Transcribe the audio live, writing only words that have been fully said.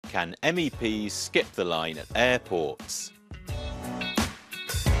Can MEPs skip the line at airports?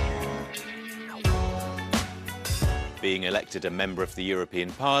 Being elected a member of the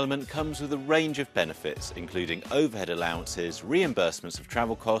European Parliament comes with a range of benefits, including overhead allowances, reimbursements of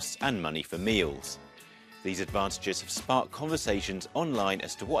travel costs and money for meals. These advantages have sparked conversations online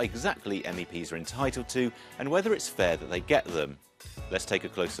as to what exactly MEPs are entitled to and whether it's fair that they get them. Let's take a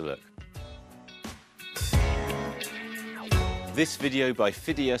closer look. This video by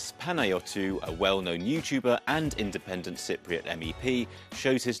Phidias Panayotou, a well-known YouTuber and independent Cypriot MEP,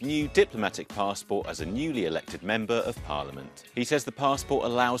 shows his new diplomatic passport as a newly elected Member of Parliament. He says the passport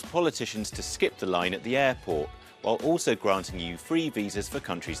allows politicians to skip the line at the airport, while also granting you free visas for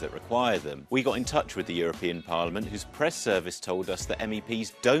countries that require them. We got in touch with the European Parliament, whose press service told us that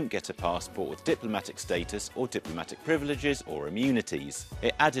MEPs don't get a passport with diplomatic status or diplomatic privileges or immunities.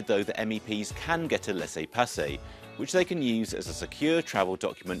 It added, though, that MEPs can get a laissez-passer, which they can use as a secure travel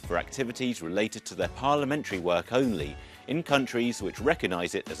document for activities related to their parliamentary work only, in countries which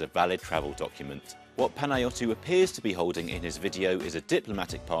recognise it as a valid travel document. What Panayotou appears to be holding in his video is a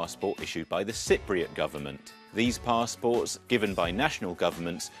diplomatic passport issued by the Cypriot government. These passports, given by national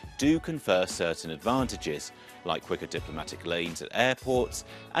governments, do confer certain advantages, like quicker diplomatic lanes at airports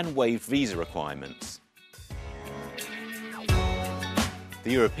and waived visa requirements.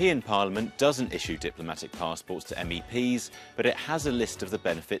 The European Parliament doesn't issue diplomatic passports to MEPs, but it has a list of the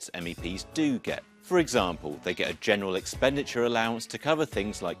benefits MEPs do get. For example, they get a general expenditure allowance to cover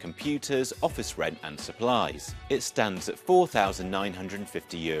things like computers, office rent and supplies. It stands at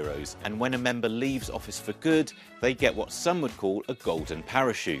 €4,950, and when a member leaves office for good, they get what some would call a golden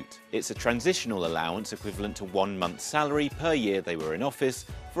parachute. It's a transitional allowance equivalent to 1 month's salary per year they were in office,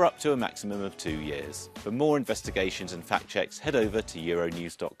 for up to a maximum of 2 years. For more investigations and fact checks, head over to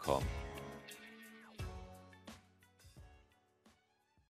euronews.com.